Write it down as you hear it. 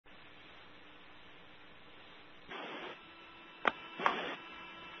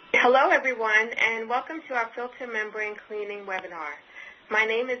Hello, everyone, and welcome to our filter membrane cleaning webinar. My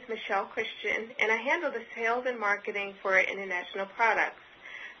name is Michelle Christian, and I handle the sales and marketing for international products.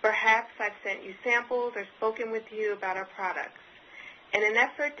 Perhaps I've sent you samples or spoken with you about our products. In an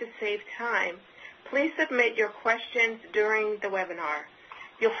effort to save time, please submit your questions during the webinar.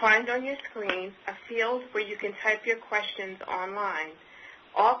 You'll find on your screen a field where you can type your questions online.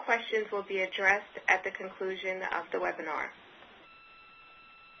 All questions will be addressed at the conclusion of the webinar.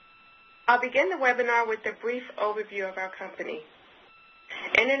 I'll begin the webinar with a brief overview of our company.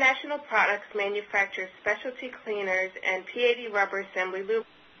 International Products manufactures specialty cleaners and P80 rubber assembly lubricants.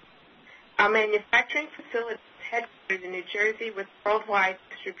 Our manufacturing facility is headquartered in New Jersey with worldwide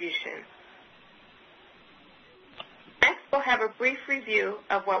distribution. Next, we'll have a brief review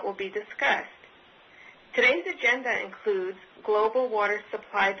of what will be discussed. Today's agenda includes global water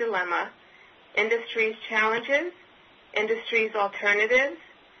supply dilemma, industry's challenges, industry's alternatives,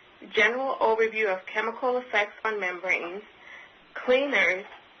 general overview of chemical effects on membranes, cleaners,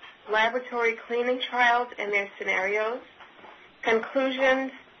 laboratory cleaning trials and their scenarios,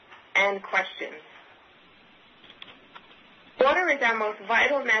 conclusions, and questions. Water is our most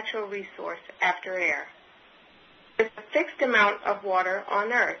vital natural resource after air. There's a fixed amount of water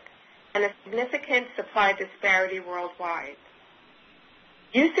on Earth and a significant supply disparity worldwide.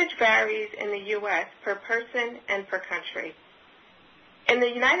 Usage varies in the U.S. per person and per country. In the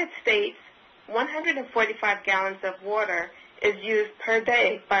United States, 145 gallons of water is used per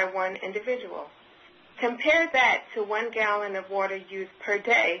day by one individual. Compare that to 1 gallon of water used per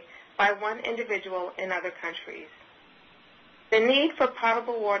day by one individual in other countries. The need for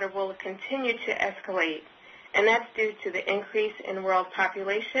potable water will continue to escalate, and that's due to the increase in world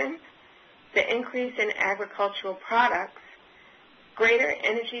population, the increase in agricultural products, greater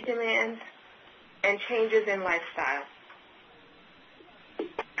energy demands, and changes in lifestyle.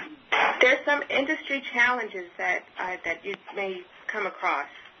 There are some industry challenges that you may come across.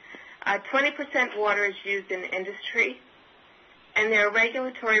 20% water is used in industry, and there are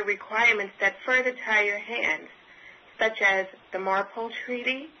regulatory requirements that further tie your hands, such as the MARPOL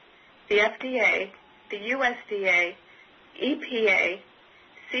Treaty, the FDA, the USDA, EPA,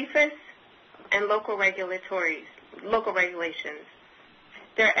 CFIUS, and local regulations.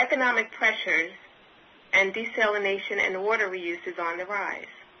 There are economic pressures, and desalination and water reuse is on the rise.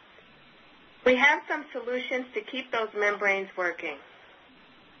 We have some solutions to keep those membranes working.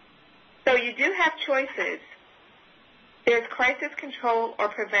 So you do have choices. There's crisis control or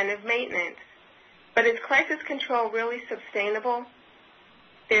preventive maintenance. But is crisis control really sustainable?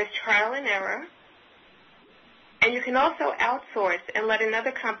 There's trial and error. And you can also outsource and let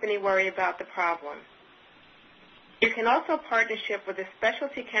another company worry about the problem. You can also partnership with a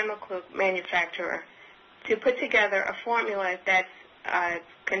specialty chemical manufacturer to put together a formula that's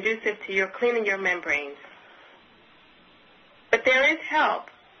conducive to your cleaning your membranes. But there is help.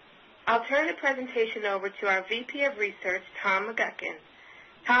 I'll turn the presentation over to our VP of Research, Tom McGuckin.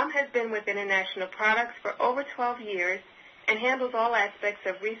 Tom has been with International Products for over 12 years and handles all aspects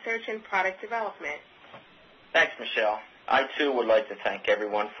of research and product development. Thanks, Michelle. I, too, would like to thank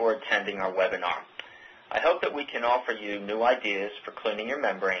everyone for attending our webinar. I hope that we can offer you new ideas for cleaning your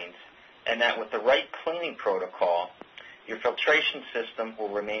membranes and that with the right cleaning protocol, your filtration system will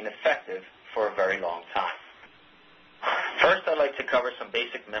remain effective for a very long time. First, I'd like to cover some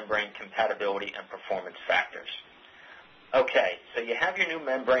basic membrane compatibility and performance factors. Okay, so you have your new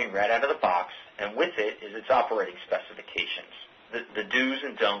membrane right out of the box, and with it is its operating specifications, the do's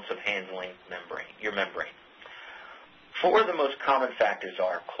and don'ts of handling your membrane. Four of the most common factors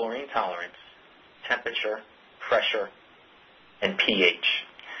are chlorine tolerance, temperature, pressure, and pH.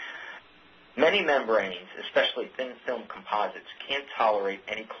 Many membranes, especially thin film composites, can't tolerate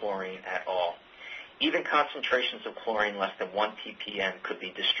any chlorine at all. Even concentrations of chlorine less than 1 ppm could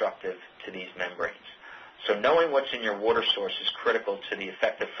be destructive to these membranes. So knowing what's in your water source is critical to the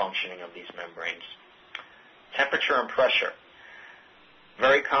effective functioning of these membranes. Temperature and pressure,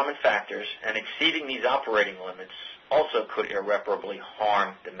 very common factors, and exceeding these operating limits also could irreparably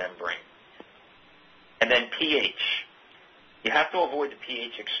harm the membrane. And then pH. You have to avoid the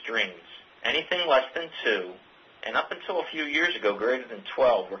pH extremes. Anything less than 2, and up until a few years ago, greater than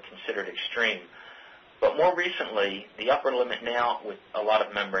 12 were considered extreme. But more recently, the upper limit now with a lot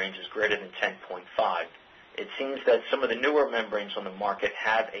of membranes is greater than 10.5. It seems that some of the newer membranes on the market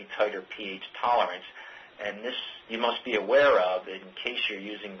have a tighter pH tolerance, and this you must be aware of in case you're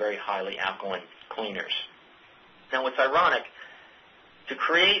using very highly alkaline cleaners. Now, what's ironic, to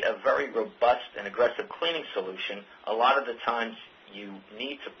create a very robust and aggressive cleaning solution, a lot of the times you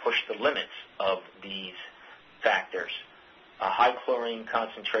need to push the limits of these factors. a high chlorine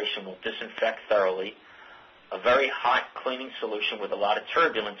concentration will disinfect thoroughly. A very hot cleaning solution with a lot of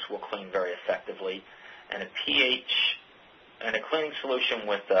turbulence will clean very effectively. And a cleaning solution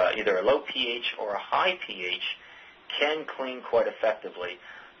with either a low pH or a high pH can clean quite effectively.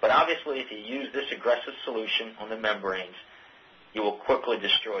 But obviously, if you use this aggressive solution on the membranes, you will quickly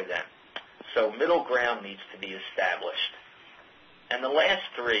destroy them. So middle ground needs to be established. And the last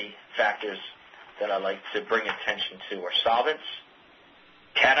three factors that I like to bring attention to are solvents,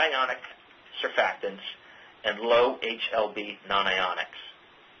 cationic surfactants, and low HLB non-ionics.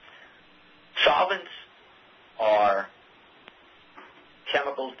 Solvents are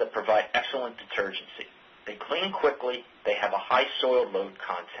chemicals that provide excellent detergency. They clean quickly, they have a high soil load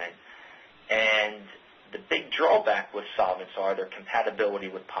content, and the big drawback with solvents are their compatibility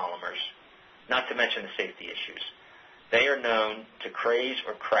with polymers, not to mention the safety issues. They are known to craze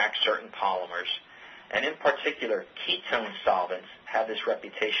or crack certain polymers, and in particular, ketone solvents have this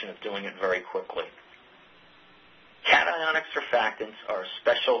reputation of doing it very quickly. Cationic surfactants are a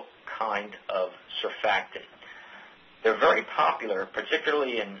special kind of surfactant. They're very popular,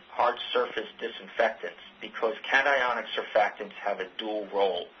 particularly in hard surface disinfectants, because cationic surfactants have a dual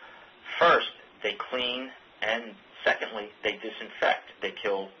role. First, they clean, and secondly, they disinfect. They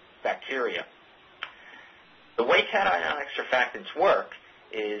kill bacteria. The way cationic surfactants work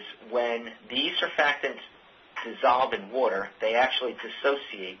is when these surfactants dissolve in water, they actually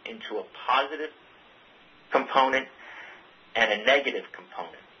dissociate into a positive component and a negative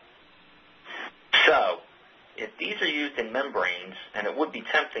component. So, if these are used in membranes, and it would be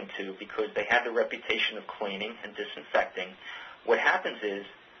tempting to because they have the reputation of cleaning and disinfecting, what happens is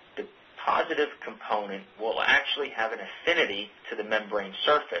the positive component will actually have an affinity to the membrane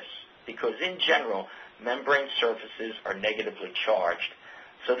surface because in general, membrane surfaces are negatively charged.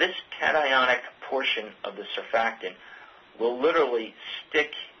 So this cationic portion of the surfactant will literally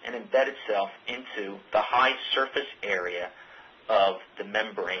stick and embed itself into the high surface area of the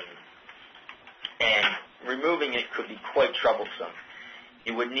membrane. And removing it could be quite troublesome.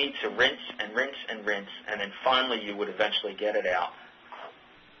 You would need to rinse and rinse and rinse, and then finally you would eventually get it out.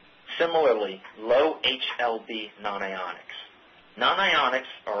 Similarly, low HLB non-ionics. Non-ionics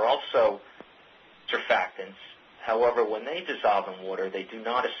are also surfactants. However, when they dissolve in water, they do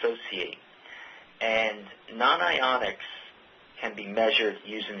not associate. And non-ionics can be measured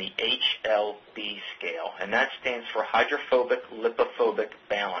using the HLB scale, and that stands for hydrophobic-lipophobic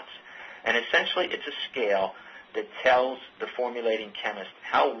balance. And essentially, it's a scale that tells the formulating chemist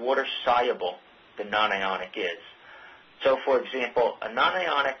how water-soluble the non-ionic is. So, for example, a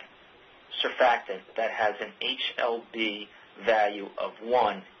non-ionic surfactant that has an HLB value of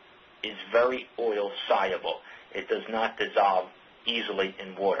 1 is very oil-soluble. It does not dissolve easily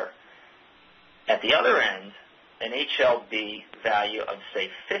in water. At the other end, an HLB value of, say,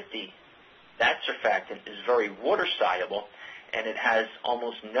 50, that surfactant is very water-soluble, and it has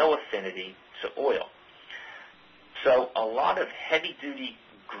almost no affinity to oil. So a lot of heavy-duty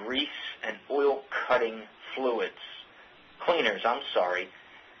grease and oil-cutting fluids,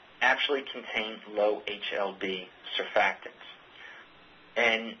 actually contain low HLB surfactants.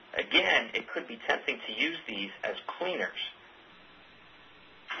 And again, it could be tempting to use these as cleaners.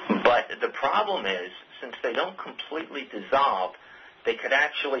 But the problem is, since they don't completely dissolve, they could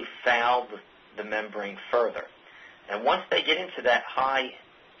actually foul the membrane further. And once they get into that high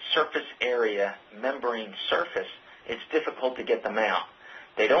surface area membrane surface, it's difficult to get them out.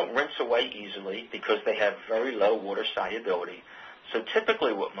 They don't rinse away easily because they have very low water solubility. So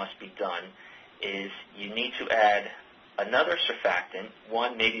typically what must be done is you need to add another surfactant,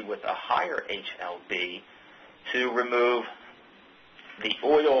 one maybe with a higher HLB, to remove the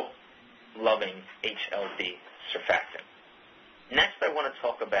oil-loving HLB surfactant. Next, I want to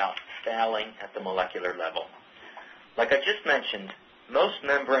talk about fouling at the molecular level. Like I just mentioned, most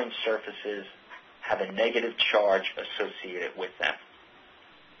membrane surfaces have a negative charge associated with them.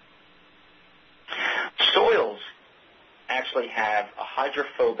 Soils actually have a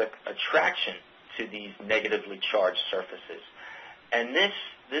hydrophobic attraction to these negatively charged surfaces. And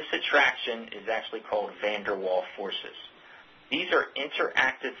this attraction is actually called van der Waals forces. These are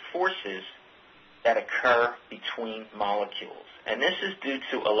interactive forces that occur between molecules. And this is due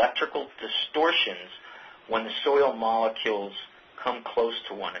to electrical distortions when the soil molecules come close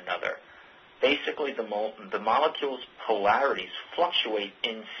to one another. Basically, the molecules' polarities fluctuate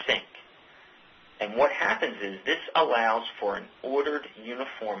in sync. And what happens is this allows for an ordered,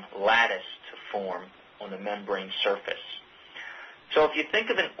 uniform lattice to form on the membrane surface. So if you think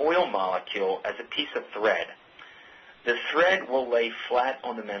of an oil molecule as a piece of thread, the thread will lay flat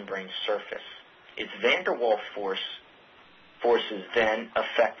on the membrane surface. Its van der Waals force forces then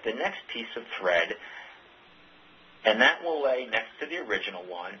affect the next piece of thread, and that will lay next to the original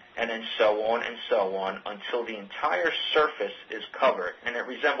one, and then so on and so on until the entire surface is covered, and it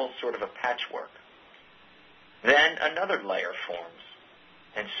resembles sort of a patchwork. Then another layer forms,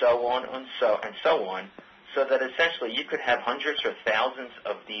 and so on and so on, so that essentially you could have hundreds or thousands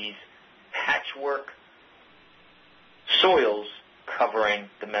of these patchwork soils covering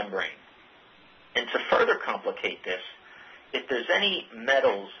the membrane. And to further complicate this, if there's any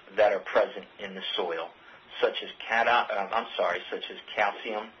metals that are present in the soil, such as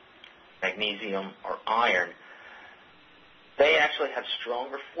calcium, magnesium, or iron, they actually have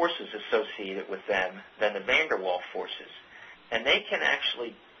stronger forces associated with them than the van der Waals forces. And they can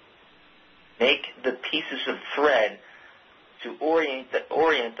actually make the pieces of thread to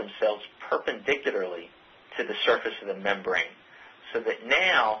orient themselves perpendicularly to the surface of the membrane, so that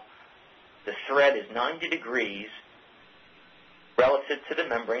now the thread is 90 degrees relative to the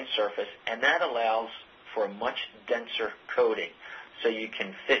membrane surface, and that allows for a much denser coating. So you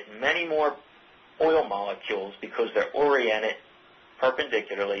can fit many more oil molecules because they're oriented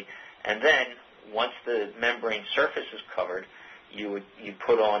perpendicularly, and then once the membrane surface is covered, you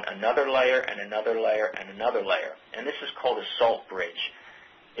put on another layer and another layer and another layer. And this is called a salt bridge.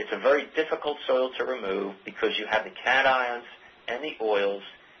 It's a very difficult soil to remove because you have the cations and the oils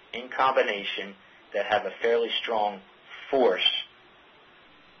in combination that have a fairly strong force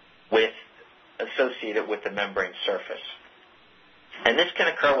associated with the membrane surface. And this can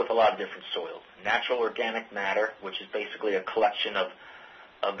occur with a lot of different soils. Natural organic matter, which is basically a collection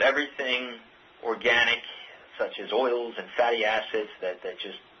of everything organic, such as oils and fatty acids that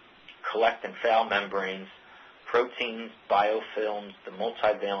just collect and foul membranes, proteins, biofilms, the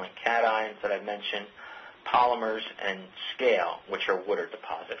multivalent cations that I mentioned, polymers, and scale, which are water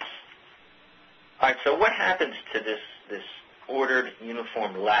deposits. All right, so what happens to this ordered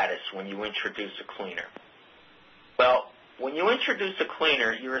uniform lattice when you introduce a cleaner? Well, when you introduce a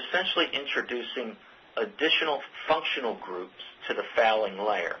cleaner, you're essentially introducing additional functional groups to the fouling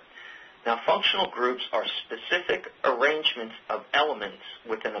layer. Now, functional groups are specific arrangements of elements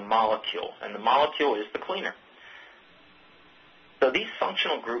within a molecule, and the molecule is the cleaner. So these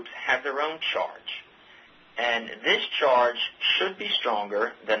functional groups have their own charge, and this charge should be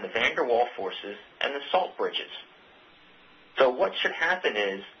stronger than the van der Waals forces and the salt bridges. So what should happen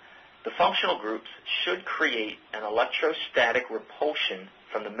is the functional groups should create an electrostatic repulsion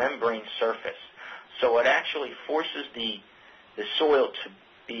from the membrane surface. So it actually forces the soil to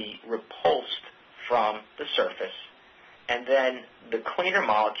be repulsed from the surface. And then the cleaner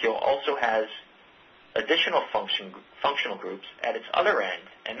molecule also has additional functional groups at its other end,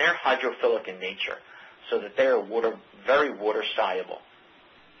 and they're hydrophilic in nature, so that they are very water soluble.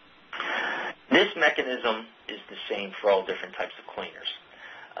 This mechanism is the same for all different types of cleaners.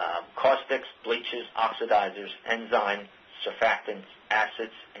 Caustics, bleaches, oxidizers, enzymes, surfactants,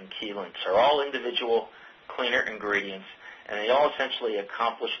 acids, and chelants are all individual cleaner ingredients, and they all essentially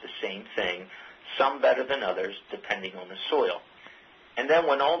accomplish the same thing, some better than others, depending on the soil. And then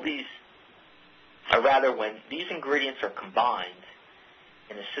when when these ingredients are combined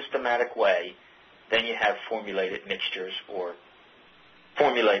in a systematic way, then you have formulated mixtures or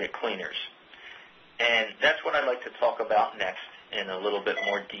formulated cleaners. And that's what I'd like to talk about next in a little bit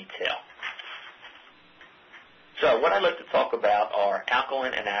more detail. So what I'd like to talk about are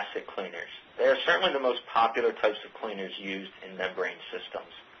alkaline and acid cleaners. They are certainly the most popular types of cleaners used in membrane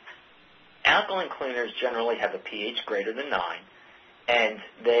systems. Alkaline cleaners generally have a pH greater than 9, and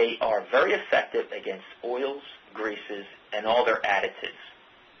they are very effective against oils, greases, and all their additives.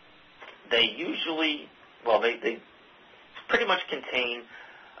 They they pretty much contain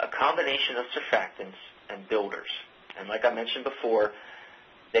a combination of surfactants and builders. And like I mentioned before,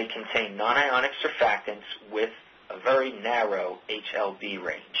 they contain non-ionic surfactants with a very narrow HLB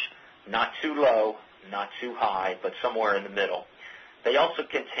range. Not too low, not too high, but somewhere in the middle. They also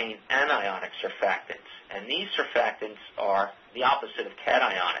contain anionic surfactants, and these surfactants are the opposite of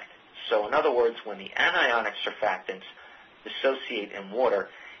cationic. So in other words, when the anionic surfactants dissociate in water,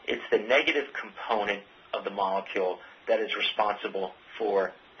 it's the negative component of the molecule that is responsible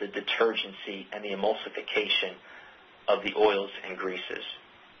for the detergency and the emulsification of the oils and greases.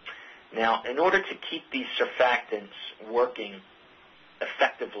 Now, in order to keep these surfactants working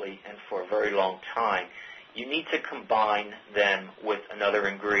effectively and for a very long time, you need to combine them with another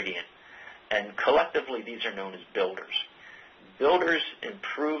ingredient. And collectively, these are known as builders. Builders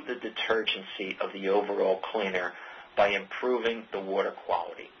improve the detergency of the overall cleaner by improving the water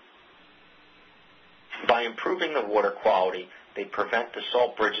quality. By improving the water quality, they prevent the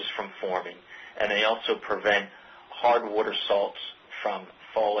salt bridges from forming, and they also prevent hard water salts from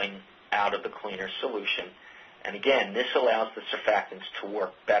falling out of the cleaner solution. And again, this allows the surfactants to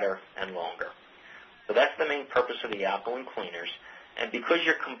work better and longer. So that's the main purpose of the alkaline cleaners. And because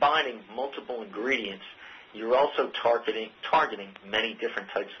you're combining multiple ingredients, you're also targeting many different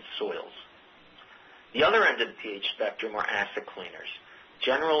types of soils. The other end of the pH spectrum are acid cleaners.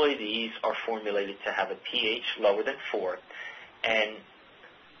 Generally, these are formulated to have a pH lower than 4. And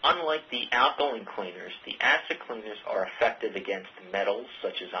unlike the alkaline cleaners, the acid cleaners are effective against metals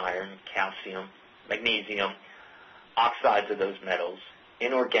such as iron, calcium, magnesium, oxides of those metals,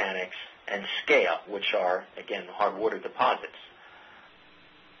 inorganics, and scale, which are, again, hard water deposits.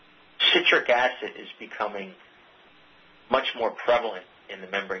 Citric acid is becoming much more prevalent in the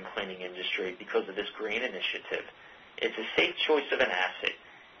membrane cleaning industry because of this green initiative. It's a safe choice of an acid.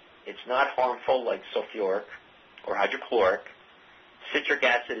 It's not harmful like sulfuric or hydrochloric. Citric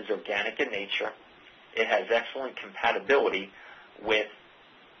acid is organic in nature. It has excellent compatibility with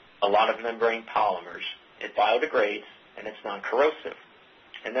a lot of membrane polymers. It biodegrades, and it's non-corrosive.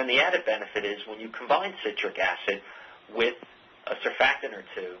 And then the added benefit is when you combine citric acid with a surfactant or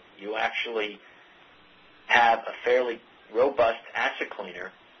two, you actually have a fairly robust acid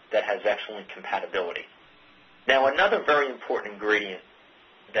cleaner that has excellent compatibility. Now, another very important ingredient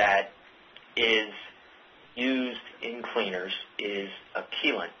that is used in cleaners is a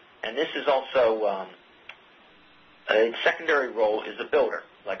chelant. And this is also, its secondary role is a builder,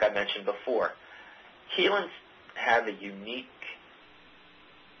 like I mentioned before. Chelants have a unique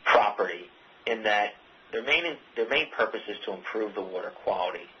property in that their main purpose is to improve the water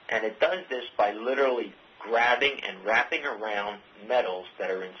quality. And it does this by literally grabbing and wrapping around metals that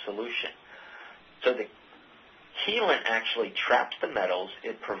are in solution. So the chelant actually traps the metals.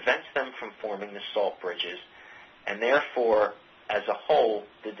 It prevents them from forming the salt bridges. And therefore, as a whole,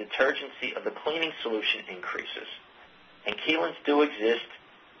 the detergency of the cleaning solution increases. And chelants do exist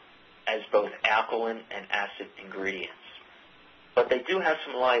as both alkaline and acid ingredients. But they do have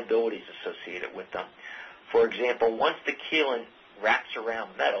some liabilities associated with them. For example, once the chelant wraps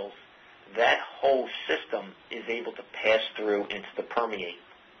around metals, that whole system is able to pass through into the permeate.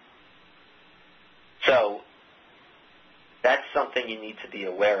 So that's something you need to be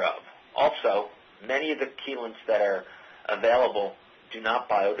aware of. Also, many of the chelants that are available do not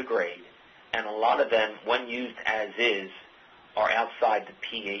biodegrade, and a lot of them, when used as is, are outside the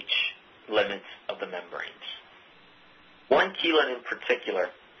pH limits of the membranes. One chelant in particular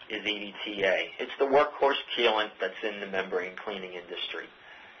is EDTA. It's the workhorse chelant that's in the membrane cleaning industry.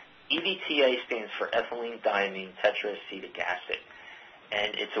 EDTA stands for ethylene diamine tetraacetic acid,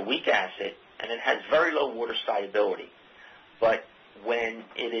 and it's a weak acid, and it has very low water solubility. But when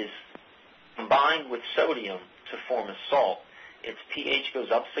it is combined with sodium to form a salt, its pH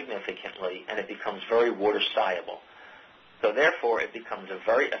goes up significantly, and it becomes very water soluble. So therefore, it becomes a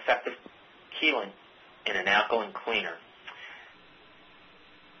very effective chelant in an alkaline cleaner.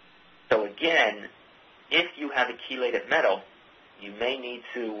 So again, if you have a chelated metal, you may need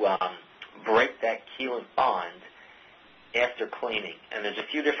to break that chelant bond after cleaning. And there's a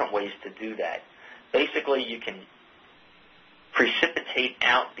few different ways to do that. Basically, you can precipitate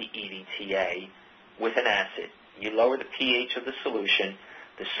out the EDTA with an acid. You lower the pH of the solution,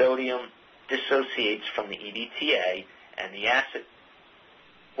 the sodium dissociates from the EDTA, and the acid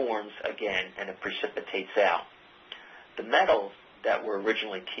forms again, and it precipitates out. The metals that were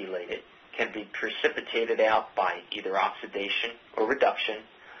originally chelated can be precipitated out by either oxidation or reduction,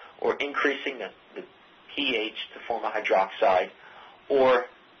 or increasing the pH to form a hydroxide, or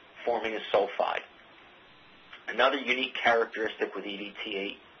forming a sulfide. Another unique characteristic with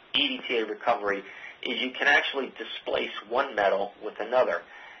EDTA recovery is you can actually displace one metal with another.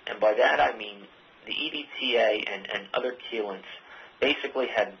 And by that I mean the EDTA and other chelants basically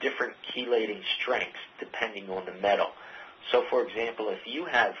have different chelating strengths depending on the metal. So for example, if you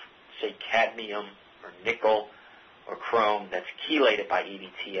have, say, cadmium or nickel or chrome that's chelated by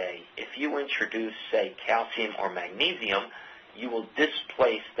EDTA, if you introduce, say, calcium or magnesium, you will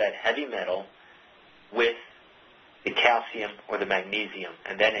displace that heavy metal with the calcium or the magnesium,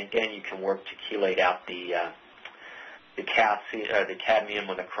 and then again you can work to chelate out the cadmium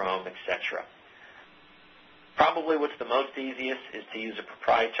or the chrome, etc. Probably what's the most easiest is to use a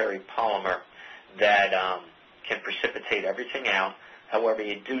proprietary polymer that can precipitate everything out. However,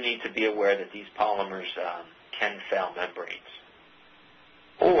 you do need to be aware that these polymers can fail membranes.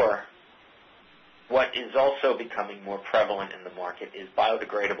 Or, what is also becoming more prevalent in the market is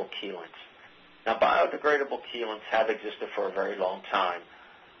biodegradable chelants. Now, biodegradable chelants have existed for a very long time,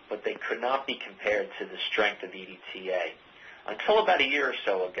 but they could not be compared to the strength of EDTA. Until about a year or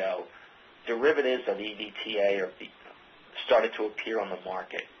so ago, derivatives of EDTA started to appear on the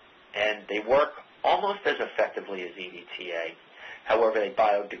market, and they work almost as effectively as EDTA. However, they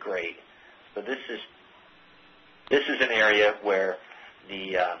biodegrade. So this is an area where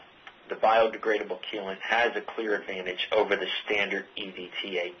the biodegradable chelate has a clear advantage over the standard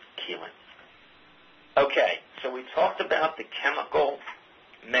EDTA chelate. Okay, so we talked about the chemical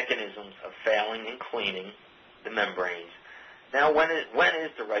mechanisms of fouling and cleaning the membranes. Now, when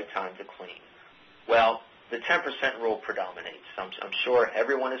is the right time to clean? Well, the 10% rule predominates. I'm sure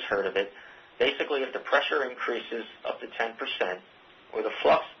everyone has heard of it. Basically, if the pressure increases up to 10%, or the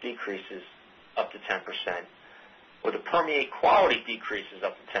flux decreases up to 10%, or the permeate quality decreases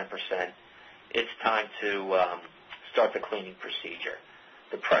up to 10%, it's time to start the cleaning procedure.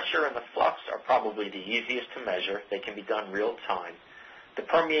 The pressure and the flux are probably the easiest to measure. They can be done real time. The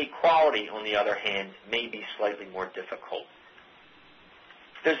permeate quality, on the other hand, may be slightly more difficult.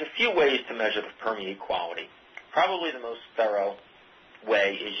 There's a few ways to measure the permeate quality. Probably the most thorough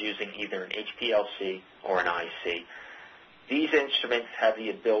way is using either an HPLC or an IC. These instruments have the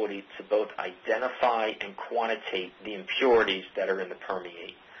ability to both identify and quantitate the impurities that are in the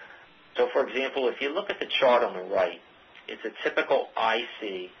permeate. So, for example, if you look at the chart on the right, it's a typical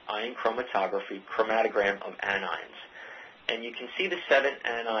IC, ion chromatography, chromatogram of anions. And you can see the 7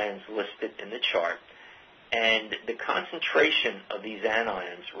 anions listed in the chart. And the concentration of these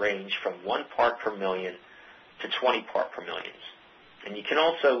anions range from 1 part per million to 20 part per million. And you can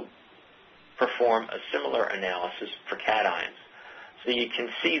also perform a similar analysis for cations. So you can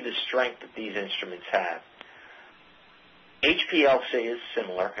see the strength that these instruments have. HPLC is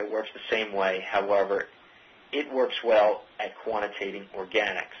similar. It works the same way. However, it works well at quantitating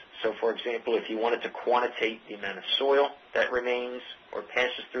organics. So, for example, if you wanted to quantitate the amount of soil that remains or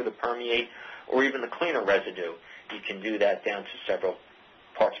passes through the permeate, or even the cleaner residue, you can do that down to several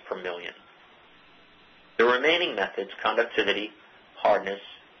parts per million. The remaining methods, conductivity, hardness,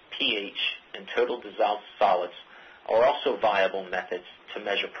 pH, and total dissolved solids, are also viable methods to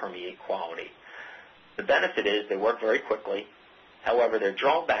measure permeate quality. The benefit is they work very quickly. However, their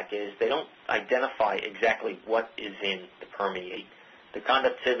drawback is they don't identify exactly what is in the permeate. The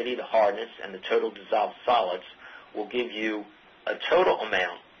conductivity, the hardness, and the total dissolved solids will give you a total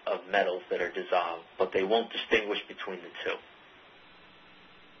amount of metals that are dissolved, but they won't distinguish between the two.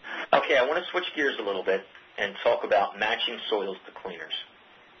 Okay, I want to switch gears a little bit and talk about matching soils to cleaners.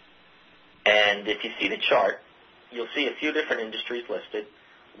 And if you see the chart, you'll see a few different industries listed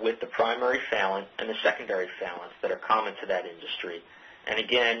with the primary foulant and the secondary foulants that are common to that industry. And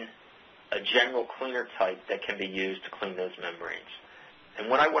again, a general cleaner type that can be used to clean those membranes. And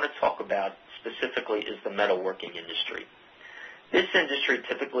what I want to talk about specifically is the metalworking industry. This industry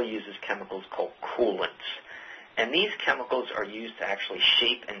typically uses chemicals called coolants. And these chemicals are used to actually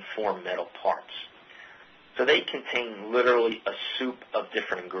shape and form metal parts. So they contain literally a soup of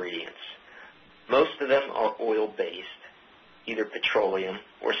different ingredients. Most of them are oil-based, either petroleum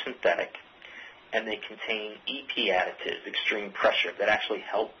or synthetic, and they contain EP additives, extreme pressure, that actually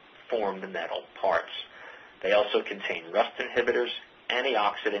help form the metal parts. They also contain rust inhibitors,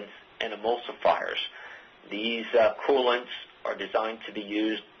 antioxidants, and emulsifiers. These coolants are designed to be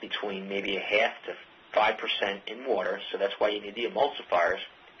used between maybe 0.5% to 5% in water, so that's why you need the emulsifiers.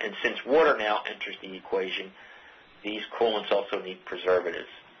 And since water now enters the equation, these coolants also need preservatives.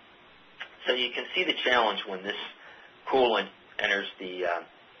 So you can see the challenge when this coolant enters the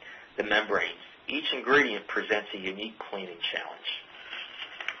membranes. Each ingredient presents a unique cleaning challenge.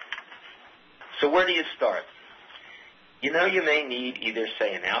 So where do you start? You know you may need either,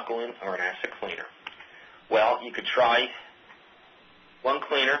 say, an alkaline or an acid cleaner. Well, you could try one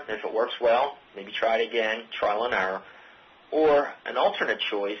cleaner. If it works well, maybe try it again, trial and error. Or an alternate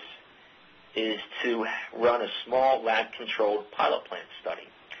choice is to run a small lab-controlled pilot plant study.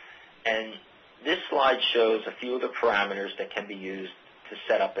 And this slide shows a few of the parameters that can be used to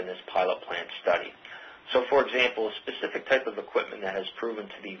set up in this pilot plant study. So, for example, a specific type of equipment that has proven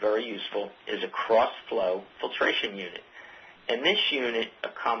to be very useful is a cross-flow filtration unit. And this unit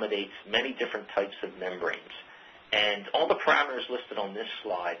accommodates many different types of membranes. And all the parameters listed on this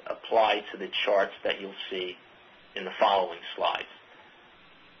slide apply to the charts that you'll see in the following slides.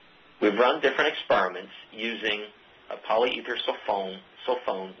 We've run different experiments using a polyether sulfone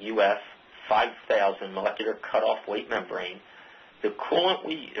UF 5000 molecular cutoff weight membrane. The foulant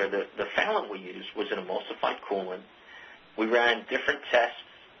we used was an emulsified coolant. We ran different tests.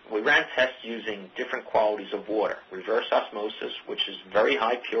 We ran tests using different qualities of water: reverse osmosis, which is very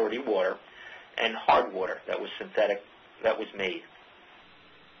high purity water, and hard water that was synthetic, that was made.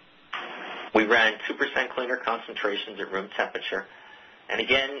 We ran 2% cleaner concentrations at room temperature, And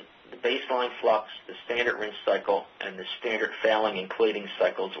again, the baseline flux, the standard rinse cycle, and the standard fouling and cleaning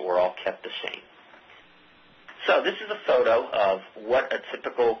cycles were all kept the same. So this is a photo of what a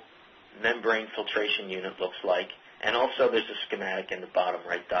typical membrane filtration unit looks like, and also there's a schematic in the bottom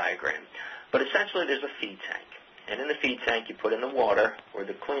right diagram. But essentially there's a feed tank, and in the feed tank you put in the water or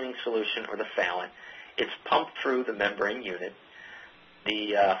the cleaning solution or the foulant. It's pumped through the membrane unit.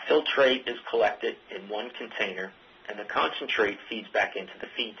 The filtrate is collected in one container, and the concentrate feeds back into the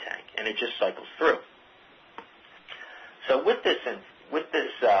feed tank, and it just cycles through. So with this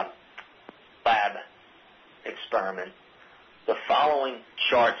lab experiment, the following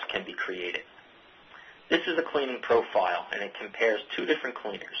charts can be created. This is a cleaning profile, and it compares two different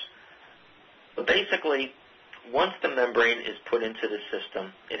cleaners. But basically, once the membrane is put into the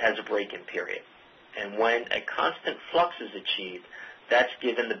system, it has a break-in period. And when a constant flux is achieved, that's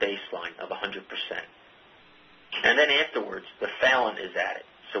given the baseline of 100%. And then afterwards, the foulant is added.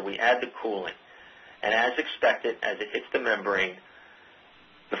 So we add the coolant. And as expected, as it hits the membrane,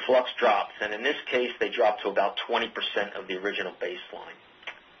 the flux drops. And in this case, they drop to about 20% of the original baseline.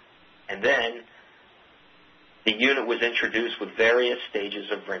 And then the unit was introduced with various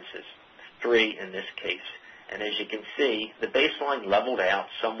stages of rinses, 3 in this case. And as you can see, the baseline leveled out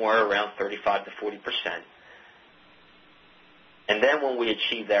somewhere around 35 to 40%. And then when we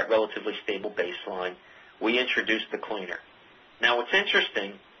achieved that relatively stable baseline, we introduced the cleaner. Now what's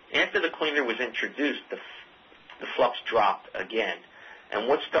interesting, after the cleaner was introduced, the flux dropped again. And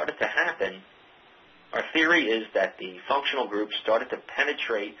what started to happen, our theory is that the functional group started to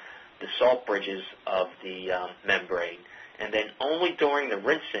penetrate the salt bridges of the membrane. And then only during the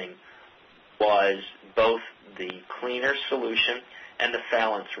rinsing was both the cleaner solution and the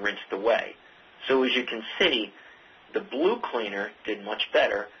foulants rinsed away. So as you can see, the blue cleaner did much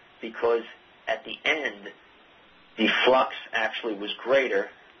better because at the end, the flux actually was greater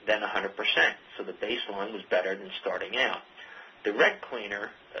than 100%. So the baseline was better than starting out. The red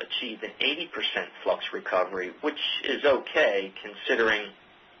cleaner achieved an 80% flux recovery, which is okay considering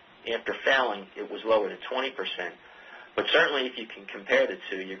after fouling it was lower than 20%. But certainly if you can compare the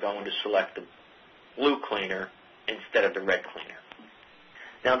two, you're going to select the blue cleaner instead of the red cleaner.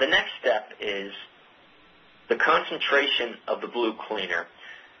 Now the next step is the concentration of the blue cleaner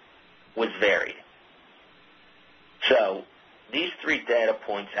was varied. So these 3 data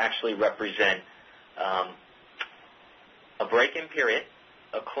points actually represent a break-in period,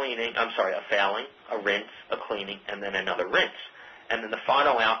 a fouling, a rinse, a cleaning, and then another rinse. And then the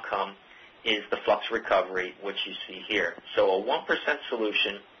final outcome is the flux recovery, which you see here. So a 1%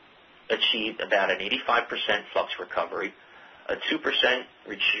 solution achieved about an 85% flux recovery, a 2%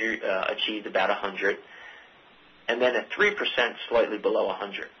 achieved about 100, and then a 3% slightly below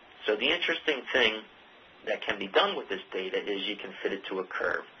 100. So the interesting thing that can be done with this data is you can fit it to a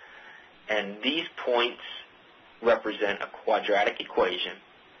curve. And these points represent a quadratic equation.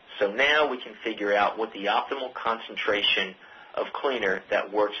 So now we can figure out what the optimal concentration of cleaner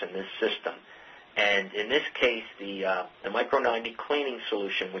that works in this system. And in this case, the Micro 90 cleaning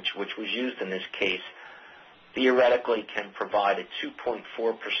solution, which was used in this case, theoretically can provide a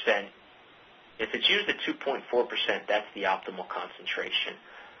 2.4%. If it's used at 2.4%, that's the optimal concentration.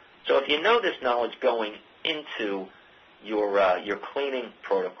 So if you know this knowledge going into your cleaning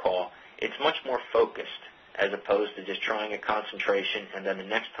protocol, it's much more focused as opposed to just trying a concentration and then the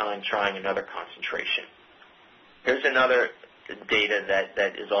next time trying another concentration. Here's another data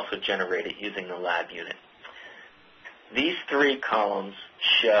that is also generated using the lab unit. These 3 columns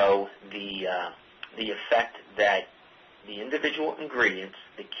show the effect that the individual ingredients,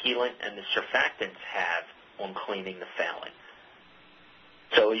 the chelant and the surfactants, have on cleaning the foulant.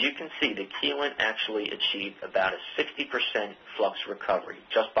 So as you can see, the chelant actually achieved about a 60% flux recovery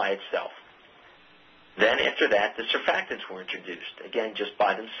just by itself. Then after that, the surfactants were introduced, again just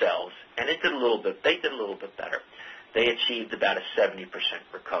by themselves, and they did a little bit better. They achieved about a 70%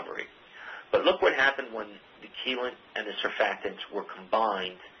 recovery. But look what happened when the chelant and the surfactants were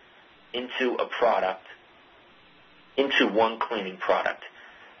combined into a product, into one cleaning product.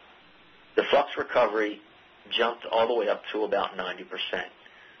 The flux recovery jumped all the way up to about 90%.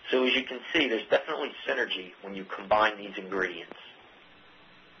 So as you can see, there's definitely synergy when you combine these ingredients.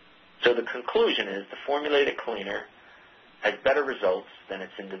 So the conclusion is the formulated cleaner has better results than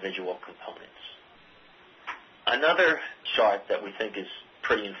its individual components. Another chart that we think is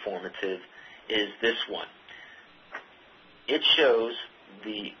pretty informative is this one. It shows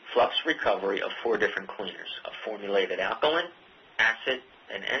the flux recovery of 4 different cleaners: a formulated alkaline, acid,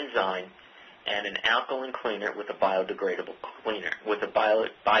 an enzyme, and an alkaline cleaner with a biodegradable cleaner, with a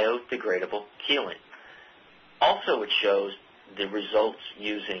biodegradable chelant. Also, it shows the results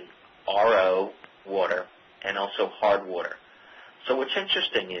using RO water and also hard water. So what's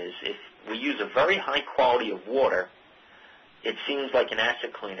interesting is if we use a very high quality of water, it seems like an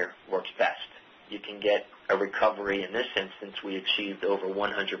acid cleaner works best. You can get a recovery. In this instance, we achieved over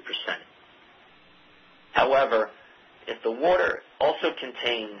 100%. However, if the water also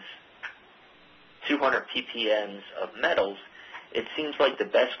contains 200 ppm of metals, it seems like the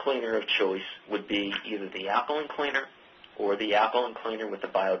best cleaner of choice would be either the alkaline cleaner or the alkaline cleaner with the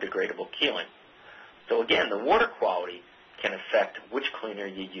biodegradable keeling. So again, the water quality can affect which cleaner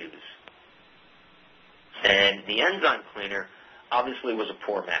you use. And the enzyme cleaner obviously was a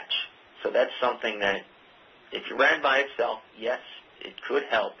poor match. So that's something that if you ran by itself, yes, it could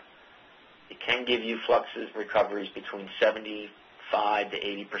help. It can give you fluxes recoveries between 75 to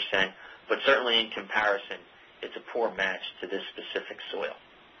 80%, but certainly in comparison, it's a poor match to this specific soil.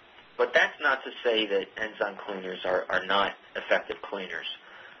 But that's not to say that enzyme cleaners are not effective cleaners.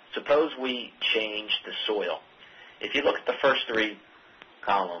 Suppose we change the soil. If you look at the first three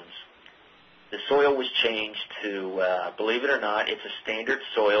columns, the soil was changed to, believe it or not, it's a standard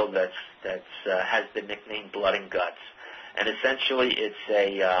soil that has the nickname blood and guts. And essentially it's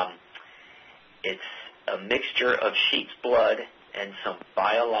a mixture of sheep's blood and some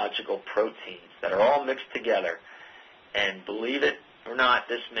biological proteins that are all mixed together. And believe it or not,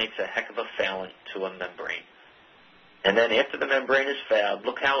 this makes a heck of a foulant to a membrane. And then after the membrane is fouled,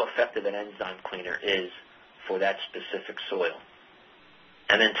 look how effective an enzyme cleaner is for that specific soil.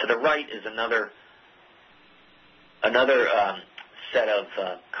 And then to the right is another set of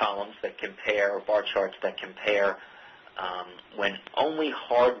columns that compare, or bar charts that compare when only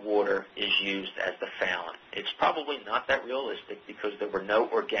hard water is used as the foulant. It's probably not that realistic because there were no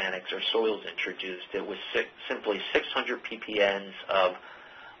organics or soils introduced. It was simply 600 ppm of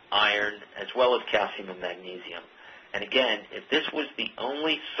iron as well as calcium and magnesium. And again, if this was the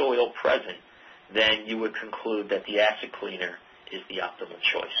only soil present, then you would conclude that the acid cleaner is the optimal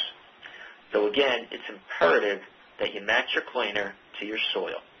choice. So again, it's imperative that you match your cleaner to your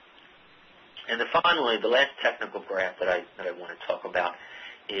soil. And then finally, the last technical graph that I want to talk about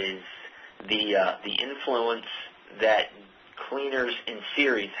is the influence that cleaners in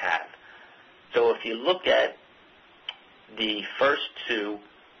series have. So if you look at the first two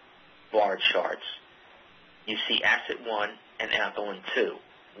bar charts, you see acid 1 and alkaline 2.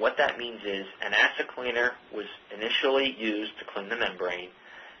 What that means is an acid cleaner was initially used to clean the membrane,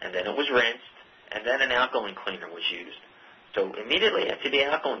 and then it was rinsed, and then an alkaline cleaner was used. So immediately after the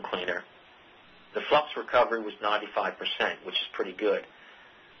alkaline cleaner, the flux recovery was 95%, which is pretty good.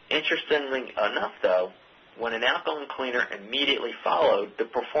 Interestingly enough, though, when an alkaline cleaner immediately followed, the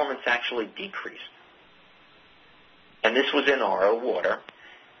performance actually decreased. And this was in RO water.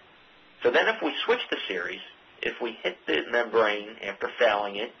 So then if we switch the series, if we hit the membrane after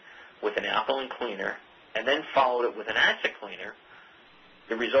fouling it with an alkaline cleaner and then followed it with an acid cleaner,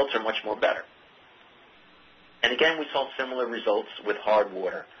 the results are much more better. And again, we saw similar results with hard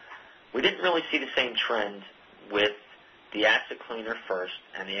water. We didn't really see the same trend with the acid cleaner first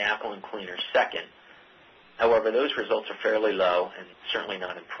and the alkaline cleaner second. However, those results are fairly low and certainly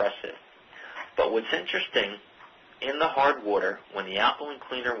not impressive. But what's interesting, in the hard water, when the alkaline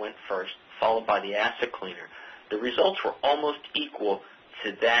cleaner went first, followed by the acid cleaner, the results were almost equal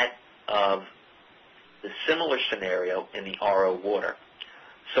to that of the similar scenario in the RO water.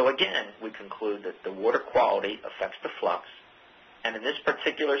 So again, we conclude that the water quality affects the flux, and in this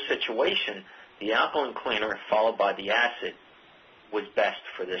particular situation, the alkaline cleaner followed by the acid was best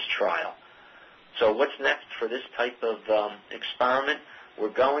for this trial. So what's next for this type of experiment?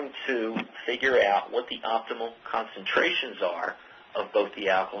 We're going to figure out what the optimal concentrations are of both the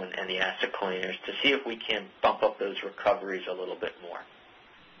alkaline and the acid cleaners to see if we can bump up those recoveries a little bit more.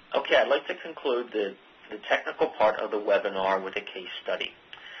 Okay, I'd like to conclude the technical part of the webinar with a case study.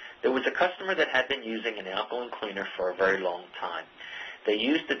 There was a customer that had been using an alkaline cleaner for a very long time. They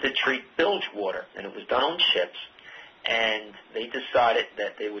used it to treat bilge water, and it was done on ships, and they decided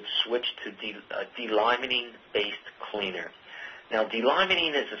that they would switch to a delimonene-based cleaner. Now,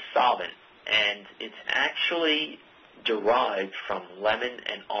 delimonene is a solvent, and it's actually derived from lemon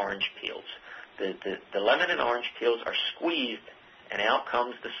and orange peels. The lemon and orange peels are squeezed, and out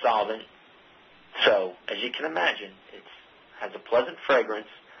comes the solvent. So, as you can imagine, it has a pleasant fragrance.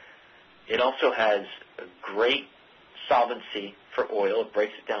 It also has a great solvency for oil. It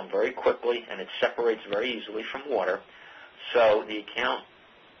breaks it down very quickly, and it separates very easily from water. So the account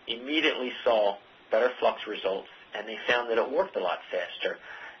immediately saw better flux results, and they found that it worked a lot faster.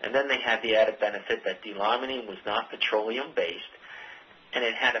 And then they had the added benefit that delimonene was not petroleum-based, and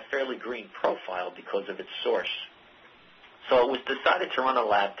it had a fairly green profile because of its source. So it was decided to run a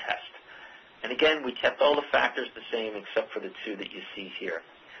lab test. And again, we kept all the factors the same except for the two that you see here.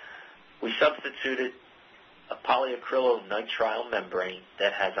 We substituted a polyacrylonitrile membrane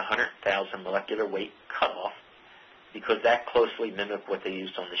that has 100,000 molecular weight cutoff because that closely mimicked what they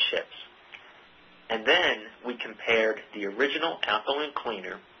used on the ships. And then we compared the original alkaline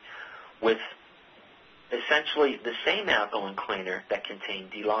cleaner with essentially the same alkaline cleaner that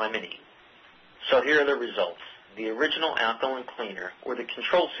contained delimonene. So here are the results. The original alkaline cleaner, or the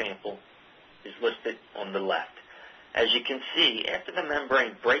control sample, is listed on the left. As you can see, after the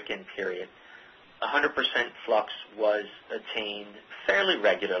membrane break-in period, 100% flux was attained fairly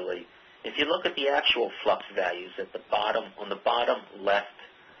regularly. If you look at the actual flux values at the bottom, on the bottom left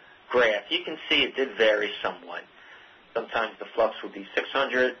graph, you can see it did vary somewhat. Sometimes the flux would be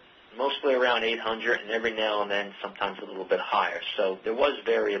 600, mostly around 800, and every now and then sometimes a little bit higher. So there was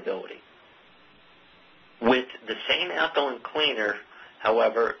variability. With the same alkaline cleaner,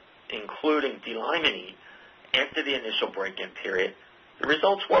 however, including delimonene, after the initial break-in period, the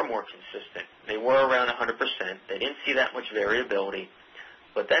results were more consistent. They were around 100%. They didn't see that much variability.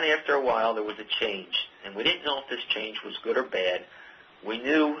 But then after a while, there was a change. And we didn't know if this change was good or bad. We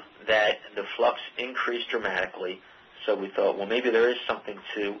knew that the flux increased dramatically, so we thought, well, maybe there is something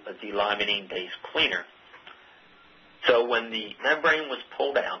to a delimonene-based cleaner. So when the membrane was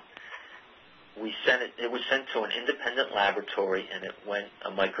pulled out, it was sent to an independent laboratory, and it went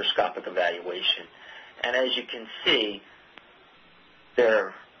a microscopic evaluation. And as you can see,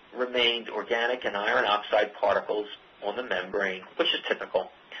 there remained organic and iron oxide particles on the membrane, which is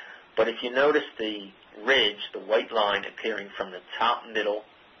typical. But if you notice the ridge, the white line appearing from the top middle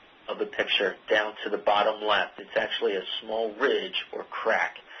of the picture down to the bottom left, it's actually a small ridge or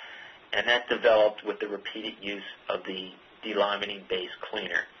crack. And that developed with the repeated use of the delimonene-based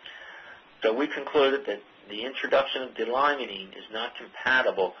cleaner. So we concluded that the introduction of delimonene is not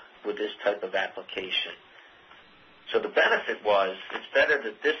compatible with this type of application. So the benefit was, it's better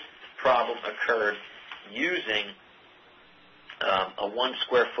that this problem occurred using a 1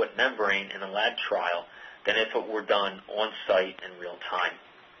 square foot membrane in a lab trial than if it were done on site in real time.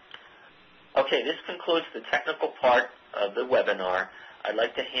 Okay, this concludes the technical part of the webinar. I'd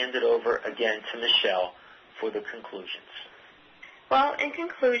like to hand it over again to Michelle for the conclusions. Well, in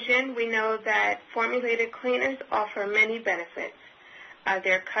conclusion, we know that formulated cleaners offer many benefits.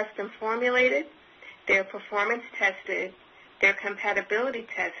 They're custom formulated, they're performance tested, they're compatibility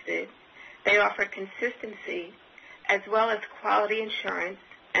tested, they offer consistency, as well as quality assurance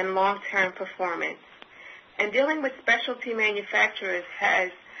and long-term performance. And dealing with specialty manufacturers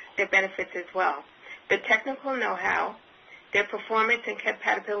has their benefits as well. The technical know-how, their performance and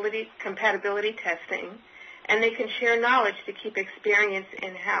compatibility testing, and they can share knowledge to keep experience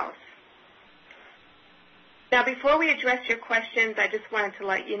in-house. Now, before we address your questions, I just wanted to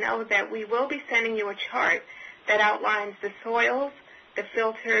let you know that we will be sending you a chart that outlines the soils, the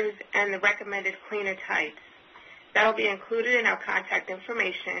filters, and the recommended cleaner types. That will be included in our contact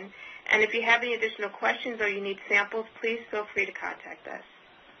information. And if you have any additional questions or you need samples, please feel free to contact us.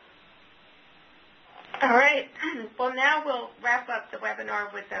 All right. Well, now we'll wrap up the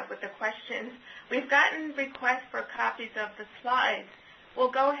webinar with the questions. We've gotten requests for copies of the slides.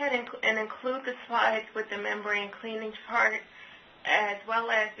 We'll go ahead and include the slides with the membrane cleaning chart, as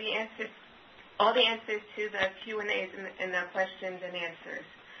well as the answers, all the answers to the Q&As and the questions and answers.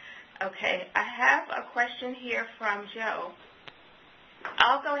 Okay, I have a question here from Joe.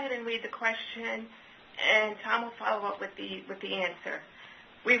 I'll go ahead and read the question, and Tom will follow up with the answer.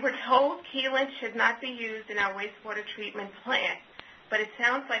 We were told chelants should not be used in our wastewater treatment plant, but it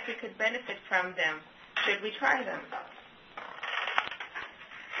sounds like we could benefit from them. Should we try them?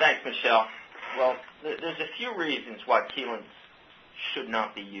 Thanks, Michelle. Well, there's a few reasons why chelants should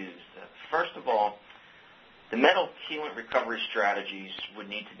not be used. First of all, the metal coolant recovery strategies would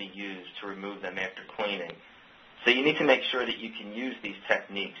need to be used to remove them after cleaning. So you need to make sure that you can use these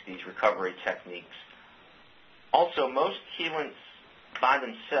techniques, these recovery techniques. Also, most coolants by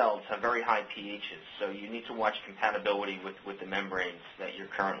themselves have very high pHs, so you need to watch compatibility with the membranes that you're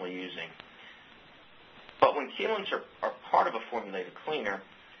currently using. But when coolants are part of a formulated cleaner,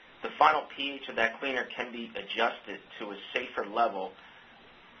 the final pH of that cleaner can be adjusted to a safer level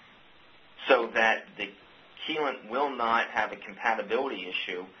so that the coolant will not have a compatibility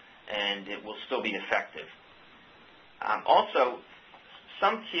issue and it will still be effective. Also,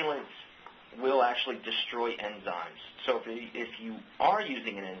 some coolants will actually destroy enzymes. So if you are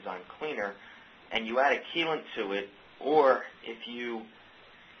using an enzyme cleaner and you add a coolant to it, or if you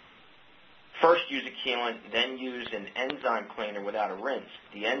first use a coolant, then use an enzyme cleaner without a rinse,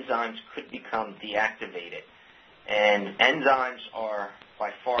 the enzymes could become deactivated. And enzymes are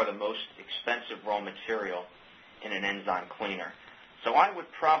by far the most expensive raw material in an enzyme cleaner. So I would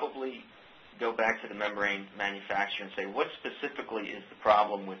probably go back to the membrane manufacturer and say, what specifically is the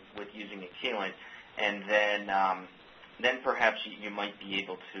problem with using a chelate? And then perhaps you might be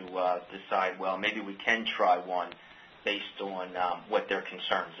able to decide, well, maybe we can try one based on what their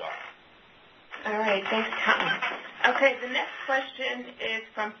concerns are. All right, thanks, Tom. Okay, the next question is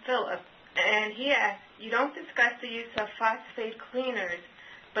from Philip, and he asks, you don't discuss the use of phosphate cleaners,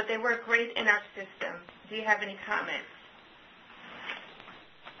 but they work great in our system. Do you have any comments?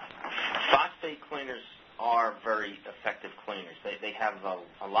 Phosphate cleaners are very effective cleaners. They have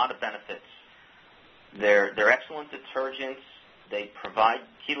a lot of benefits. They're excellent detergents. They provide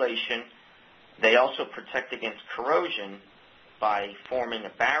chelation. They also protect against corrosion by forming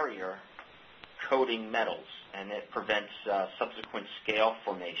a barrier coating metals, and it prevents subsequent scale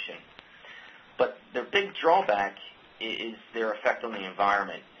formation. But their big drawback is their effect on the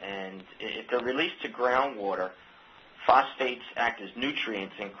environment. And if they're released to groundwater, phosphates act as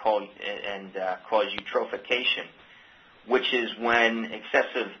nutrients and cause eutrophication, which is when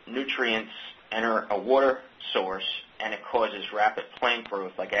excessive nutrients enter a water source and it causes rapid plant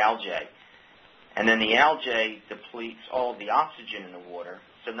growth like algae. And then the algae depletes all of the oxygen in the water,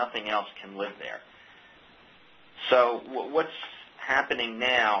 so nothing else can live there. So what's happening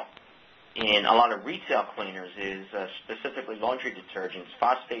now in a lot of retail cleaners is, specifically laundry detergents,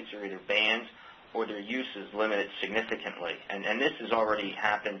 phosphates are either banned or their use is limited significantly. And this has already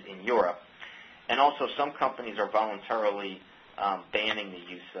happened in Europe. And also some companies are voluntarily banning the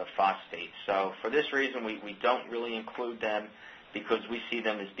use of phosphates. So for this reason, we don't really include them because we see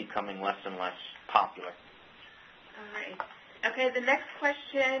them as becoming less and less popular. All right. Okay, the next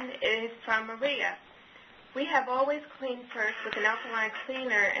question is from Maria. We have always cleaned first with an alkaline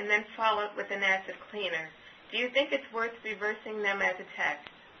cleaner and then followed with an acid cleaner. Do you think it's worth reversing them as a test?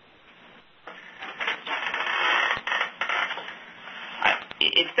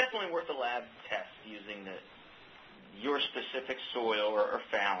 It's definitely worth a lab test using your specific soil or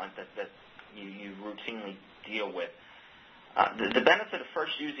foulant that you routinely deal with. The benefit of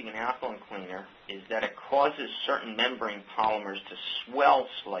first using an alkaline cleaner is that it causes certain membrane polymers to swell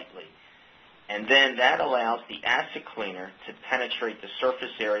slightly, and then that allows the acid cleaner to penetrate the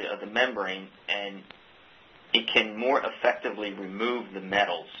surface area of the membrane, and it can more effectively remove the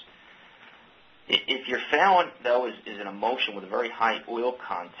metals. If your foulant, though, is an emulsion with a very high oil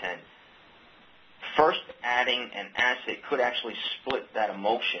content, first adding an acid could actually split that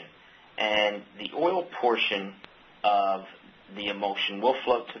emulsion, and the oil portion of the emulsion will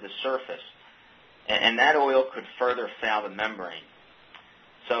float to the surface, and that oil could further foul the membrane.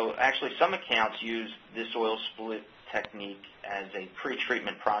 So actually some accounts use this oil split technique as a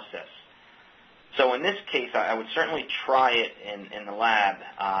pre-treatment process. So in this case, I would certainly try it in the lab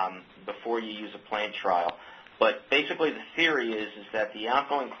before you use a plant trial. But basically the theory is that the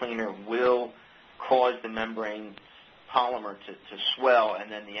alkaline cleaner will cause the membrane polymer to swell,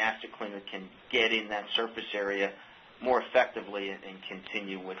 and then the acid cleaner can get in that surface area more effectively and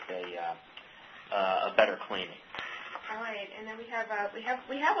continue with a better cleaning. All right, and then we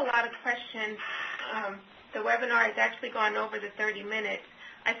have a lot of questions. The webinar has actually gone over the 30 minutes.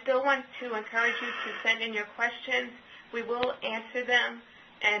 I still want to encourage you to send in your questions. We will answer them,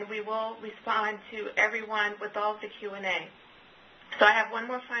 and we will respond to everyone with all of the Q&A. So I have one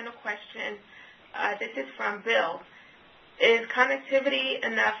more final question. This is from Bill. Is conductivity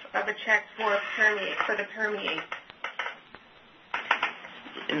enough of a check for the permeate?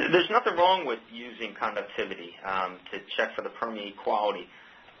 There's nothing wrong with using conductivity to check for the permeate quality.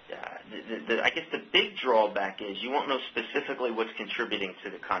 I guess the big drawback is you won't know specifically what's contributing to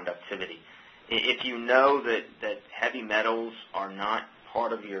the conductivity. If you know that heavy metals are not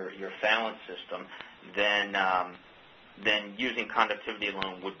part of your foulant system, then using conductivity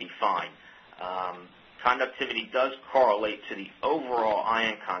alone would be fine. Conductivity does correlate to the overall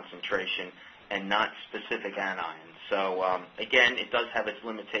ion concentration and not specific anions. So again, it does have its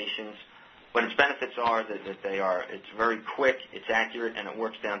limitations, but its benefits are that it's very quick, it's accurate, and it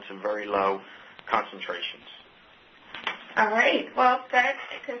works down to very low concentrations. All right. Well, that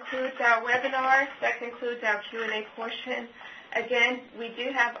concludes our webinar. That concludes our Q&A portion. Again, we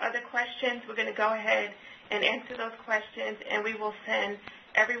do have other questions. We're going to go ahead and answer those questions, and we will send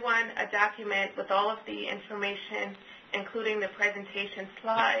everyone a document with all of the information, including the presentation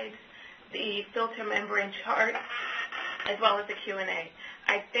slides, the filter membrane chart, as well as the Q&A.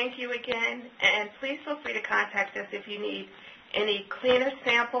 I thank you again, and please feel free to contact us if you need any cleaner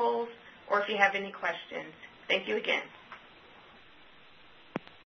samples or if you have any questions. Thank you again.